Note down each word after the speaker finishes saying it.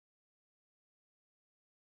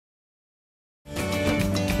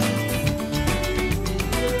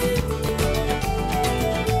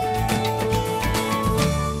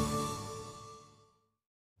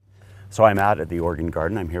So I'm out at the Oregon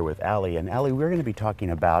Garden. I'm here with Allie. And Allie, we're going to be talking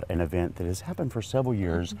about an event that has happened for several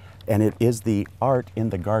years, and it is the Art in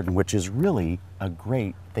the Garden, which is really a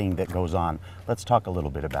great thing that goes on. Let's talk a little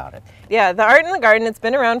bit about it. Yeah, the Art in the Garden, it's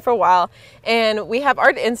been around for a while, and we have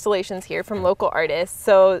art installations here from local artists.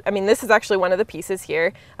 So, I mean, this is actually one of the pieces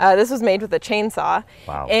here. This was made with a chainsaw.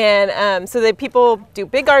 Wow. And so people do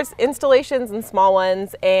big art installations and small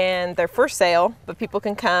ones, and they're for sale, but people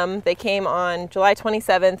can come. They came on July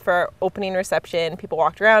 27th for our opening reception. People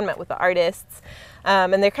walked around, met with the artists.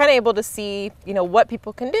 And they're kind of able to see, what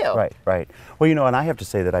people can do. Right, right. Well, and I have to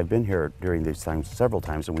say that I've been here during these times several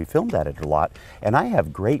times, and we filmed at it a lot, and I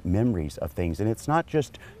have great memories of things, and it's not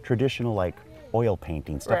just traditional like oil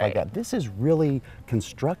painting, stuff like that. This is really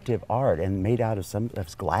constructive art and made out of some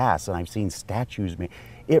glass, and I've seen statues made.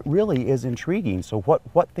 It really is intriguing. So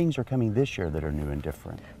what things are coming this year that are new and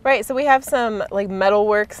different? Right, so we have some like metal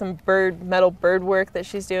work, some metal bird work that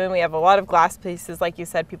she's doing. We have a lot of glass pieces, like you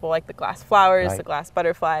said, people like the glass flowers, the glass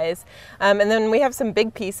butterflies. And then we have some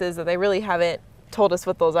big pieces that they really haven't told us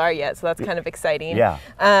what those are yet, so that's kind of exciting. Yeah.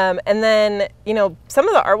 And then, some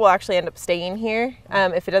of the art will actually end up staying here.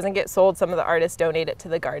 If it doesn't get sold, some of the artists donate it to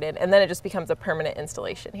the garden, and then it just becomes a permanent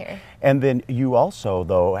installation here. And then you also,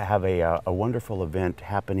 though, have a wonderful event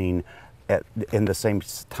happening in the same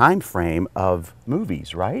time frame of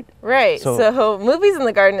movies, right? Right. So Movies in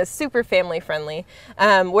the Garden is super family friendly.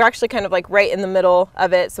 We're actually kind of like right in the middle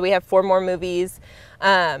of it. So we have 4 more movies. We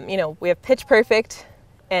have Pitch Perfect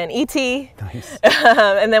and E.T. Nice.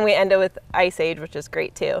 And then we end it with Ice Age, which is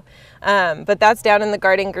great too. But that's down in the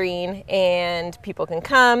Garden Green, and people can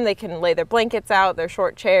come. They can lay their blankets out, their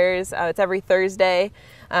short chairs. It's every Thursday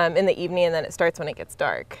in the evening, and then it starts when it gets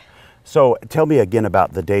dark. So tell me again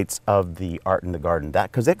about the dates of the Art in the Garden,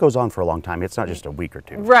 because it goes on for a long time. It's not just a week or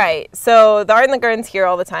two. Right. So the Art in the Garden's here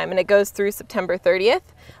all the time, and it goes through September 30th.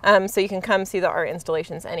 So you can come see the art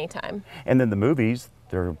installations anytime. And then the movies,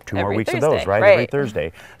 there are 2 more weeks Thursday, of those, right? right? Every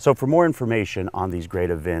Thursday. So for more information on these great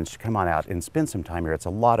events, come on out and spend some time here. It's a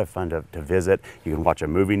lot of fun to visit. You can watch a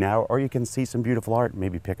movie now, or you can see some beautiful art,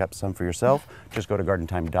 maybe pick up some for yourself. Just go to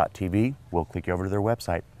gardentime.tv. We'll click you over to their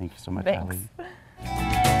website. Thank you so much, Thanks. Allie.